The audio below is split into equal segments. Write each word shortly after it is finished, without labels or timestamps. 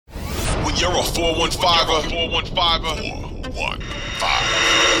You're a 415er.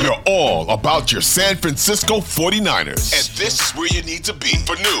 415. You're all about your San Francisco 49ers. And this is where you need to be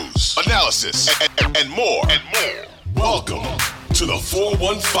for news, analysis, and more. Welcome to the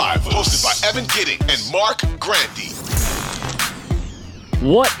 415, hosted by Evan Gidding and Mark Grandy.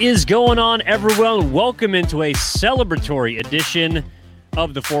 What is going on, everyone? Welcome into a celebratory edition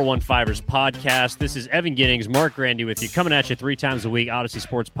of the 415ers podcast. This is Evan Giddings, Mark Grandy with you, coming at you 3 times a week, Odyssey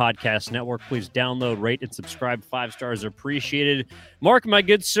Sports Podcast Network. Please download, rate, and subscribe. 5 stars are appreciated. Mark, my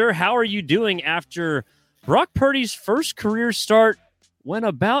good sir, how are you doing after Brock Purdy's first career start went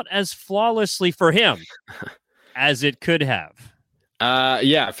about as flawlessly for him as it could have?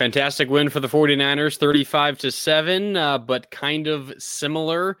 Yeah, fantastic win for the 49ers, 35-7, but kind of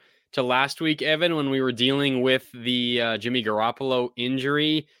similar to last week, Evan, when we were dealing with the Jimmy Garoppolo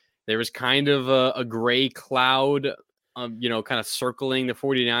injury. There was kind of a gray cloud, kind of circling the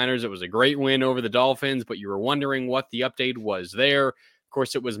 49ers. It was a great win over the Dolphins, but you were wondering what the update was there. Of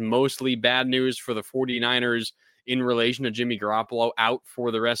course, it was mostly bad news for the 49ers in relation to Jimmy Garoppolo out for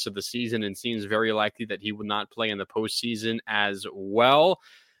the rest of the season, and seems very likely that he will not play in the postseason as well.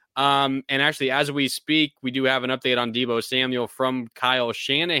 And actually, as we speak, we do have an update on Deebo Samuel from Kyle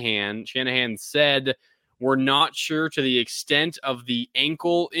Shanahan. Shanahan said, we're not sure to the extent of the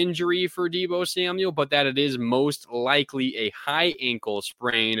ankle injury for Deebo Samuel, but that it is most likely a high ankle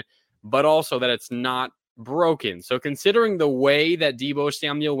sprain, but also that it's not broken. So considering the way that Deebo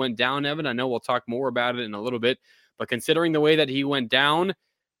Samuel went down, Evan, I know we'll talk more about it in a little bit, but considering the way that he went down,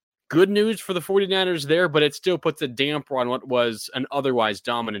 good news for the 49ers there, but it still puts a damper on what was an otherwise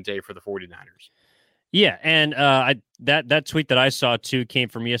dominant day for the 49ers. Yeah, and that tweet that I saw, too, came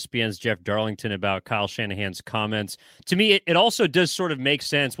from ESPN's Jeff Darlington about Kyle Shanahan's comments. To me, it also does sort of make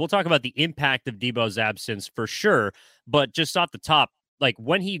sense. We'll talk about the impact of Deebo's absence for sure, but just off the top, like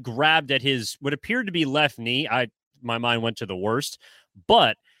when he grabbed at his what appeared to be left knee, my mind went to the worst,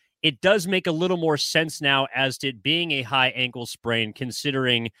 but it does make a little more sense now as to it being a high ankle sprain,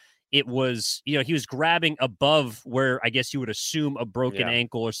 considering it was, he was grabbing above where I guess you would assume a broken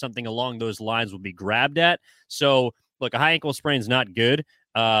ankle or something along those lines would be grabbed at. So, look, a high ankle sprain is not good.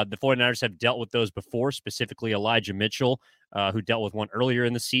 The 49ers have dealt with those before, specifically Elijah Mitchell, who dealt with one earlier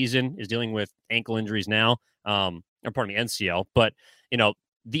in the season, is dealing with ankle injuries now, NCL. But,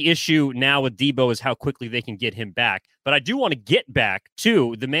 the issue now with Deebo is how quickly they can get him back. But I do want to get back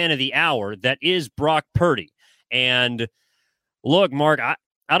to the man of the hour, that is Brock Purdy. And look, Mark, I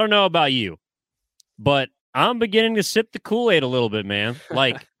don't know about you, but I'm beginning to sip the Kool-Aid a little bit, man.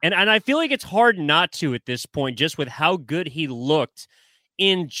 Like, and I feel like it's hard not to at this point, just with how good he looked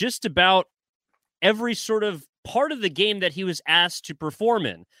in just about every sort of part of the game that he was asked to perform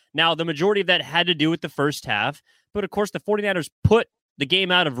in. Now, the majority of that had to do with the first half, but of course the 49ers put the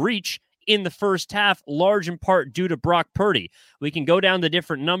game out of reach in the first half, large in part due to Brock Purdy. We can go down the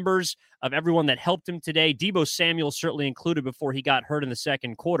different numbers of everyone that helped him today. Deebo Samuel certainly included before he got hurt in the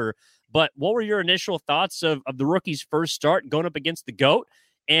second quarter. But what were your initial thoughts of the rookie's first start going up against the GOAT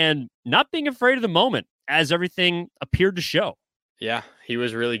and not being afraid of the moment, as everything appeared to show? Yeah, he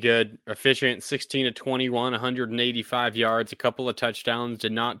was really good. Efficient, 16-21, 185 yards, a couple of touchdowns,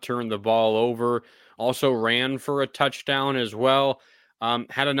 did not turn the ball over. Also ran for a touchdown as well.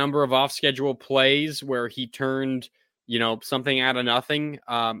 Had a number of off-schedule plays where he turned, something out of nothing.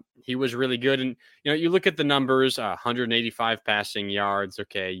 He was really good. And, you look at the numbers, 185 passing yards.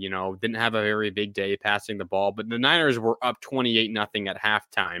 Okay, didn't have a very big day passing the ball, but the Niners were up 28-0 at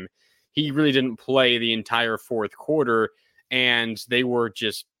halftime. He really didn't play the entire fourth quarter, and they were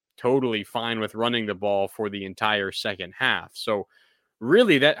just totally fine with running the ball for the entire second half. So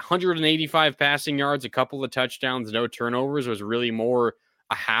really, that 185 passing yards, a couple of touchdowns, no turnovers was really more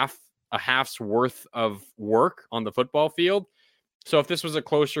a half's worth of work on the football field. So if this was a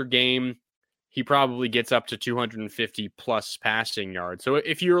closer game, he probably gets up to 250 plus passing yards. So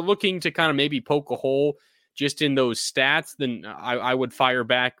if you're looking to kind of maybe poke a hole just in those stats, then I would fire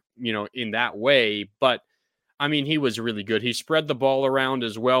back, in that way. But I mean, he was really good. He spread the ball around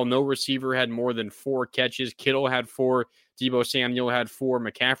as well. No receiver had more than 4 catches. Kittle had 4. Deebo Samuel had 4.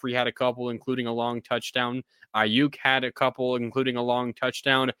 McCaffrey had a couple, including a long touchdown. Ayuk had a couple, including a long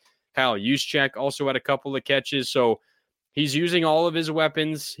touchdown. Kyle Juszczyk also had a couple of catches. So he's using all of his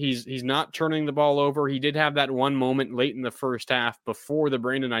weapons. He's not turning the ball over. He did have that one moment late in the first half before the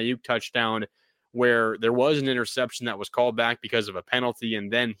Brandon Ayuk touchdown where there was an interception that was called back because of a penalty, and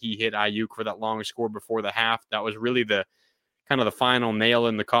then he hit Ayuk for that long score before the half. That was really the kind of the final nail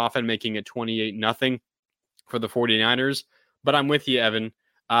in the coffin, making it 28-0 for the 49ers. But I'm with you, Evan.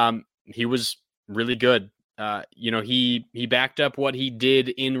 He was really good. He backed up what he did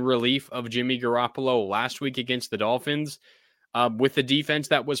in relief of Jimmy Garoppolo last week against the Dolphins with the defense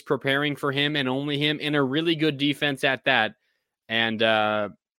that was preparing for him and only him, and a really good defense at that.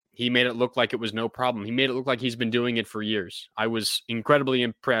 And he made it look like it was no problem. He made it look like he's been doing it for years. I was incredibly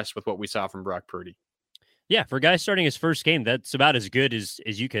impressed with what we saw from Brock Purdy. Yeah, for a guy starting his first game, that's about as good as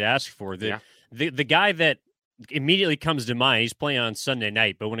you could ask for. The guy that immediately comes to mind, he's playing on Sunday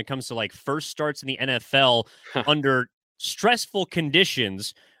night, but when it comes to like first starts in the NFL under stressful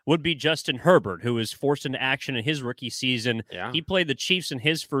conditions would be Justin Herbert, who was forced into action in his rookie season. Yeah. He played the Chiefs in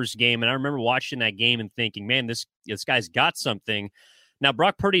his first game, and I remember watching that game and thinking, man, this guy's got something. Now,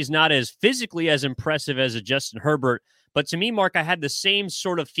 Brock Purdy's not as physically as impressive as a Justin Herbert, but to me, Mark, I had the same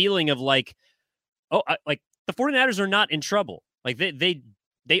sort of feeling of like, like the 49ers are not in trouble. Like they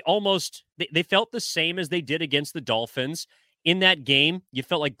felt the same as they did against the Dolphins. In that game, you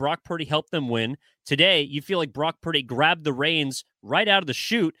felt like Brock Purdy helped them win. Today, you feel like Brock Purdy grabbed the reins right out of the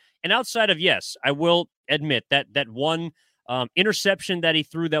chute. And outside of, yes, I will admit that one interception that he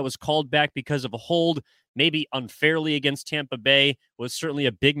threw that was called back because of a hold, maybe unfairly against Tampa Bay, was certainly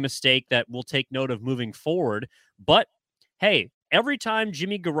a big mistake that we'll take note of moving forward. But, hey, every time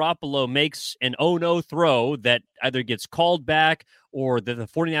Jimmy Garoppolo makes an oh-no throw that either gets called back or that the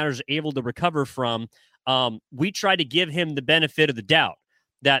 49ers are able to recover from, we try to give him the benefit of the doubt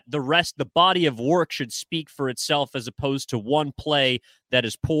that the body of work should speak for itself as opposed to one play that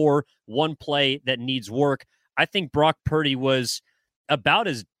is poor, one play that needs work. I think Brock Purdy was about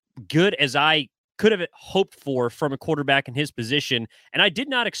as good as I could have hoped for from a quarterback in his position, and I did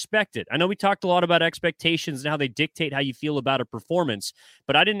not expect it. I know we talked a lot about expectations and how they dictate how you feel about a performance,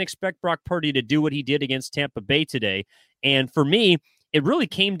 but I didn't expect Brock Purdy to do what he did against Tampa Bay today. And for me, it really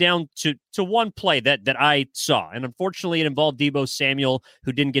came down to one play that I saw, and unfortunately it involved Deebo Samuel,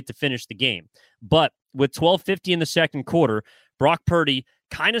 who didn't get to finish the game. But with 12:50 in the second quarter, Brock Purdy,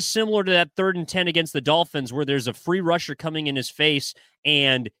 kind of similar to that 3rd and 10 against the Dolphins, where there's a free rusher coming in his face,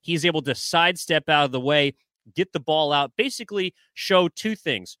 and he's able to sidestep out of the way, get the ball out, basically show two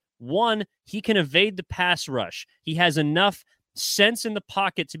things. One, he can evade the pass rush. He has enough sense in the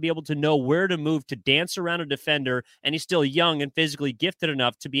pocket to be able to know where to move to dance around a defender, and he's still young and physically gifted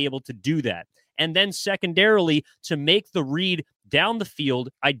enough to be able to do that. And then secondarily, to make the read down the field,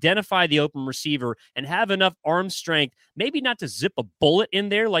 identify the open receiver, and have enough arm strength, maybe not to zip a bullet in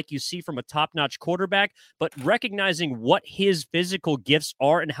there like you see from a top-notch quarterback, but recognizing what his physical gifts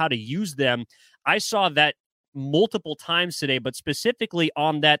are and how to use them. I saw that multiple times today, but specifically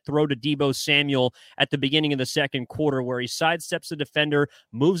on that throw to Deebo Samuel at the beginning of the second quarter, where he sidesteps the defender,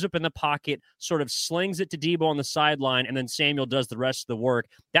 moves up in the pocket, sort of slings it to Deebo on the sideline, and then Samuel does the rest of the work.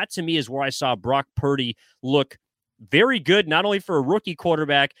 That, to me, is where I saw Brock Purdy look very good, not only for a rookie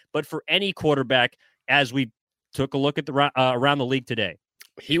quarterback, but for any quarterback, as we took a look at the around the league today.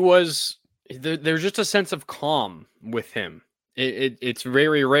 There's just a sense of calm with him. It's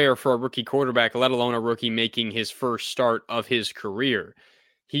very rare for a rookie quarterback, let alone a rookie making his first start of his career.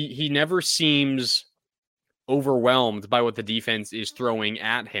 He never seems overwhelmed by what the defense is throwing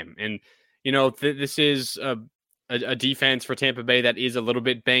at him. And, this is a defense for Tampa Bay that is a little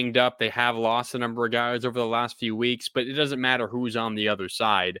bit banged up. They have lost a number of guys over the last few weeks, but it doesn't matter who's on the other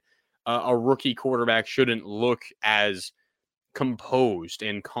side. A rookie quarterback shouldn't look as composed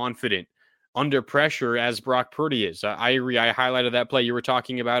and confident under pressure as Brock Purdy is. I highlighted that play you were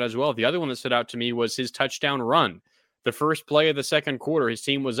talking about as well. The other one that stood out to me was his touchdown run. The first play of the second quarter, his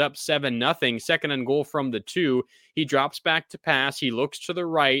team was up 7-0, 2nd and goal from the 2. He drops back to pass. He looks to the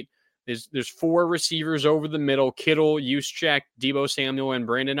right. There's 4 receivers over the middle: Kittle, Juszczyk, Deebo Samuel, and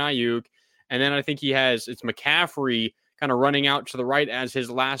Brandon Ayuk. And then I think it's McCaffrey kind of running out to the right as his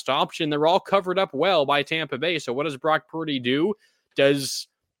last option. They're all covered up well by Tampa Bay. So what does Brock Purdy do? Does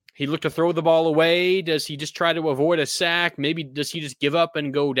he look to throw the ball away? Does he just try to avoid a sack? Maybe does he just give up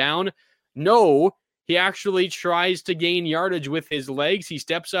and go down? No, he actually tries to gain yardage with his legs. He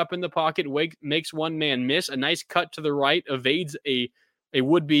steps up in the pocket, makes one man miss, a nice cut to the right, evades a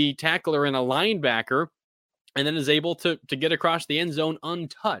would-be tackler and a linebacker, and then is able to get across the end zone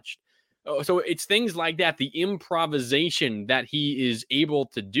untouched. So it's things like that, the improvisation that he is able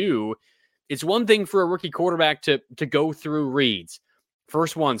to do. It's one thing for a rookie quarterback to go through reads.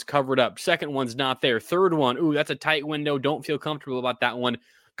 First one's covered up. Second one's not there. Third one, ooh, that's a tight window. Don't feel comfortable about that one.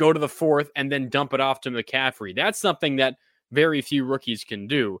 Go to the fourth and then dump it off to McCaffrey. That's something that very few rookies can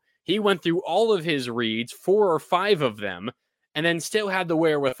do. He went through all of his reads, 4 or 5 of them, and then still had the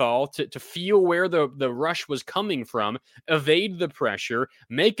wherewithal to feel where the rush was coming from, evade the pressure,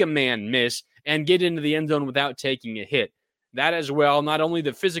 make a man miss, and get into the end zone without taking a hit. that as well. Not only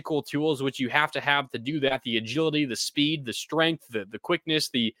the physical tools, which you have to do that, the agility, the speed, the strength, the quickness,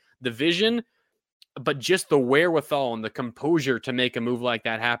 the vision, but just the wherewithal and the composure to make a move like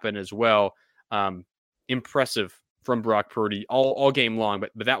that happen as well. Impressive from Brock Purdy all game long,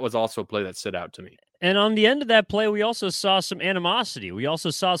 but that was also a play that stood out to me. And on the end of that play, we also saw some animosity. We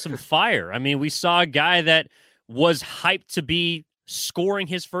also saw some fire. I mean, we saw a guy that was hyped to be scoring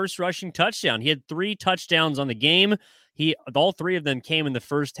his first rushing touchdown. He had 3 touchdowns on the game. All 3 of them came in the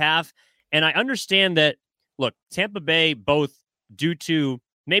first half. And I understand that, look, Tampa Bay, both due to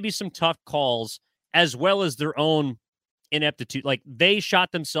maybe some tough calls as well as their own ineptitude, like they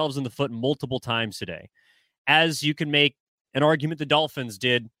shot themselves in the foot multiple times today, as you can make an argument the Dolphins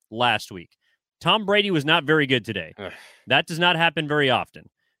did last week. Tom Brady was not very good today. That does not happen very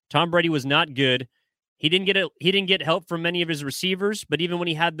often. Tom Brady was not good. He didn't get help from many of his receivers, but even when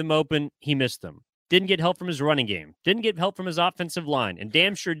he had them open, he missed them. Didn't get help from his running game. Didn't get help from his offensive line, and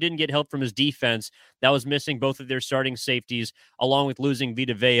damn sure didn't get help from his defense that was missing both of their starting safeties, along with losing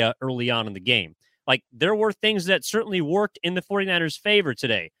Vita Vea early on in the game. Like, there were things that certainly worked in the 49ers' favor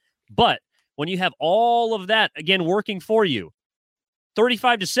today. But when you have all of that, again, working for you,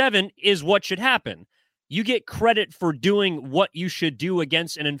 35-7 is what should happen. You get credit for doing what you should do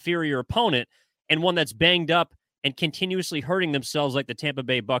against an inferior opponent and one that's banged up and continuously hurting themselves like the Tampa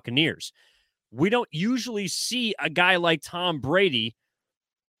Bay Buccaneers. We don't usually see a guy like Tom Brady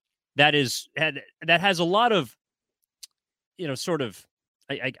that has a lot of,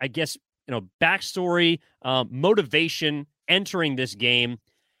 I guess, backstory, motivation entering this game.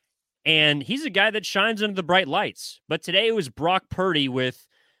 And he's a guy that shines under the bright lights. But today it was Brock Purdy with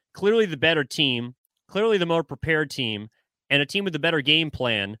clearly the better team, clearly the more prepared team, and a team with a better game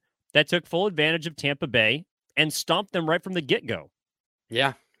plan that took full advantage of Tampa Bay and stomped them right from the get-go.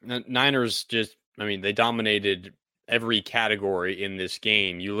 Yeah. Niners they dominated every category in this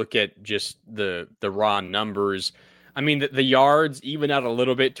game. You look at just the raw numbers. I mean, the yards even out a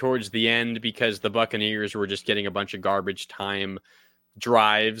little bit towards the end because the Buccaneers were just getting a bunch of garbage time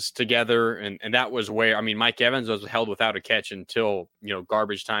drives together. And that was where, Mike Evans was held without a catch until,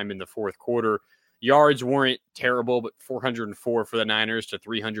 garbage time in the fourth quarter. Yards weren't terrible, but 404 for the Niners to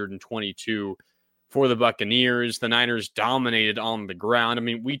 322 for the Buccaneers. The Niners dominated on the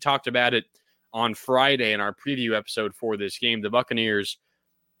ground. We talked about it on Friday in our preview episode for this game. The Buccaneers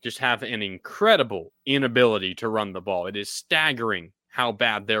just have an incredible inability to run the ball. It is staggering how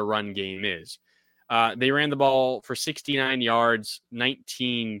bad their run game is. They ran the ball for 69 yards,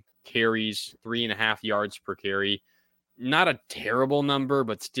 19 carries, 3.5 yards per carry. Not a terrible number,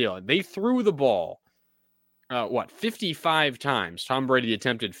 but still. They threw the ball, 55 times. Tom Brady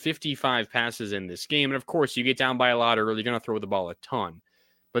attempted 55 passes in this game. And, of course, you get down by a lot early, you're going to throw the ball a ton.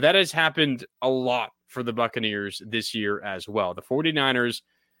 But that has happened a lot for the Buccaneers this year as well. The 49ers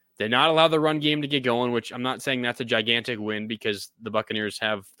did not allow the run game to get going, which I'm not saying that's a gigantic win because the Buccaneers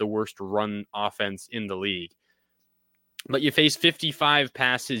have the worst run offense in the league. But you face 55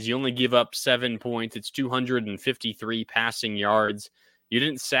 passes. You only give up 7 points. It's 253 passing yards. You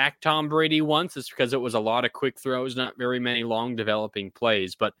didn't sack Tom Brady once. It's because it was a lot of quick throws, not very many long developing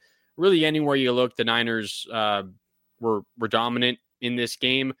plays. But really anywhere you look, the Niners were dominant in this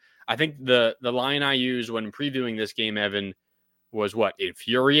game. I think the line I used when previewing this game, Evan, was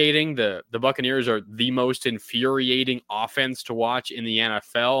infuriating. The Buccaneers are the most infuriating offense to watch in the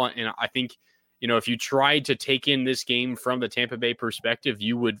NFL. And I think, if you tried to take in this game from the Tampa Bay perspective,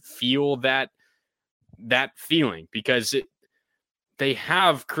 you would feel that feeling because they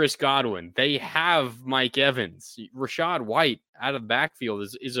have Chris Godwin. They have Mike Evans. Rashad White out of the backfield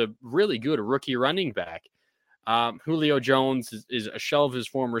is a really good rookie running back. Julio Jones is a shell of his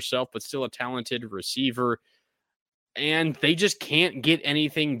former self, but still a talented receiver. And they just can't get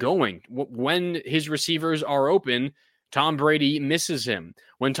anything going. When his receivers are open, Tom Brady misses him.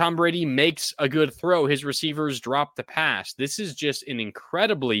 When Tom Brady makes a good throw, his receivers drop the pass. This is just an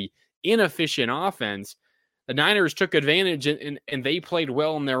incredibly inefficient offense. The Niners took advantage and they played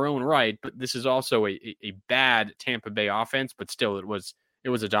well in their own right, but this is also a bad Tampa Bay offense, but still it was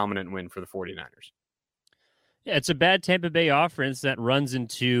a dominant win for the 49ers. Yeah, it's a bad Tampa Bay offense that runs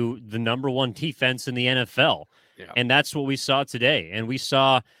into the number one defense in the NFL. Yeah. And that's what we saw today. And we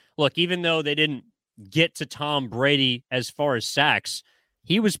saw, look, even though they didn't get to Tom Brady as far as sacks,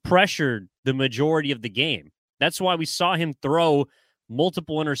 he was pressured the majority of the game. That's why we saw him throw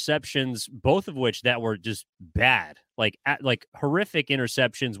multiple interceptions, both of which that were just bad, like horrific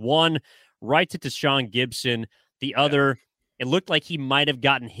interceptions. One right to Deshaun Gibson. The other, it looked like he might have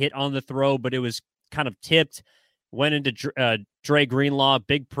gotten hit on the throw, but it was kind of tipped. went into Dre Greenlaw,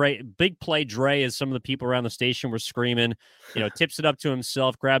 big play Dre, as some of the people around the station were screaming. Tips it up to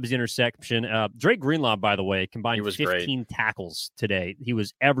himself, grabs the interception. Dre Greenlaw, by the way, combined 15 tackles today. He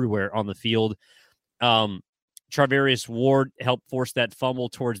was everywhere on the field. Charvarius Ward helped force that fumble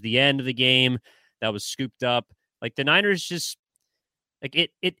towards the end of the game. That was scooped up. Like, the Niners just, like,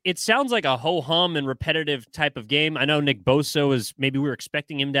 it sounds like a ho-hum and repetitive type of game. I know Nick Bosa is, maybe we were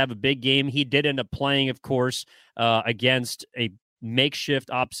expecting him to have a big game. He did end up playing, of course, against a makeshift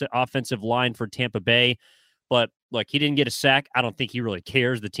offensive line for Tampa Bay. But, look, he didn't get a sack. I don't think he really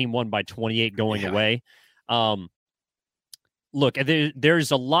cares. The team won by 28 going away. Look,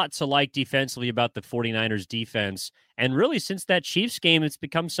 there's a lot to like defensively about the 49ers defense. And really, since that Chiefs game, it's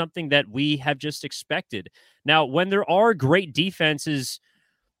become something that we have just expected. Now, when there are great defenses,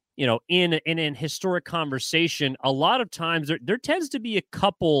 in an historic conversation, a lot of times there tends to be a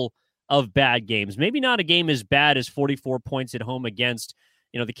couple of bad games. Maybe not a game as bad as 44 points at home against,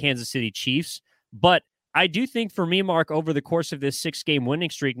 the Kansas City Chiefs. But I do think for me, Mark, over the course of this 6-game winning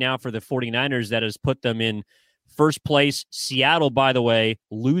streak now for the 49ers, that has put them in first place. Seattle, by the way,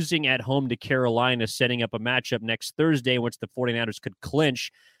 losing at home to Carolina, setting up a matchup next Thursday in which the 49ers could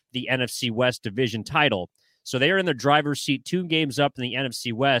clinch the NFC West division title. So they are in the driver's seat, 2 games up in the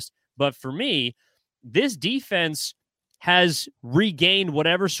NFC West. But for me, this defense has regained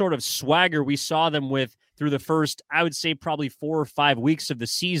whatever sort of swagger we saw them with through the first, I would say, probably 4 or 5 weeks of the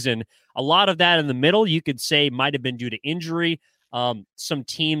season. A lot of that in the middle, you could say, might have been due to injury. Some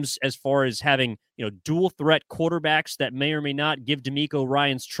teams, as far as having, dual threat quarterbacks that may or may not give DeMeco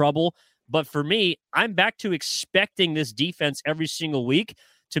Ryans trouble. But for me, I'm back to expecting this defense every single week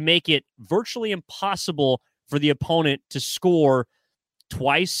to make it virtually impossible for the opponent to score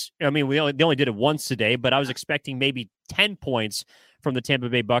twice. I mean, they only did it once today, but I was expecting maybe 10 points from the Tampa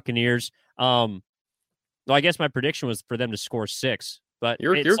Bay Buccaneers. Well, I guess my prediction was for them to score 6, but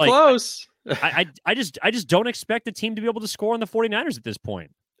you're close. I just don't expect the team to be able to score on the 49ers at this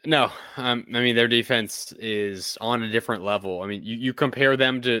point. No, I mean, their defense is on a different level. I mean, you compare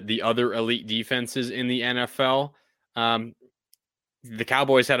them to the other elite defenses in the NFL. The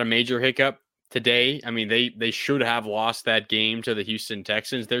Cowboys had a major hiccup today. I mean, they should have lost that game to the Houston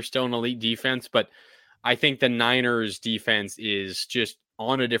Texans. They're still an elite defense, but I think the Niners defense is just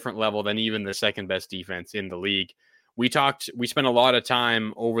on a different level than even the second best defense in the league. We spent a lot of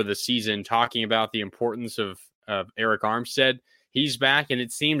time over the season talking about the importance of Eric Armstead. He's back, and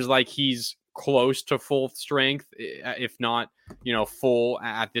it seems like he's close to full strength, if not, full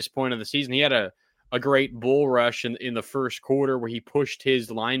at this point of the season. He had a great bull rush in the first quarter where he pushed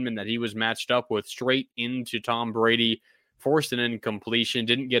his lineman that he was matched up with straight into Tom Brady, forced an incompletion,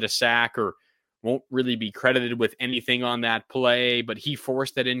 didn't get a sack or won't really be credited with anything on that play, but he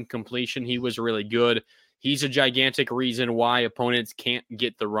forced that incompletion. He was really good. He's a gigantic reason why opponents can't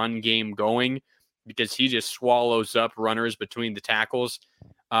get the run game going, because he just swallows up runners between the tackles.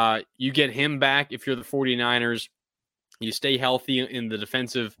 You get him back if you're the 49ers. You stay healthy in the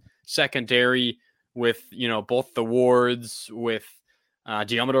defensive secondary with, both the Wards, with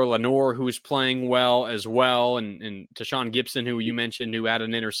Deommodore Lenoir, who's playing well as well, and Tashawn Gibson, who you mentioned, who had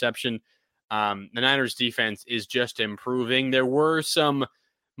an interception. The Niners defense is just improving. There were some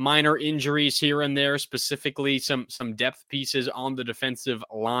minor injuries here and there, specifically some depth pieces on the defensive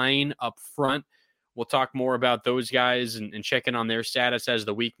line up front. We'll talk more about those guys and check in on their status as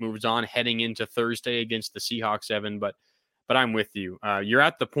the week moves on, heading into Thursday against the Seahawks, Evan. But I'm with you. You're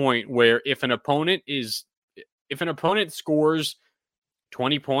at the point where if an opponent scores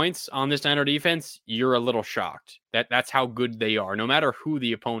 20 points on this Niner defense, you're a little shocked. That's how good they are, no matter who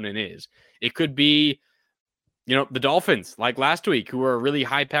the opponent is. It could be, the Dolphins, like last week, who are a really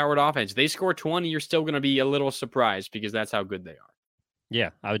high-powered offense. They score 20, you're still going to be a little surprised because that's how good they are. Yeah,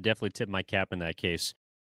 I would definitely tip my cap in that case.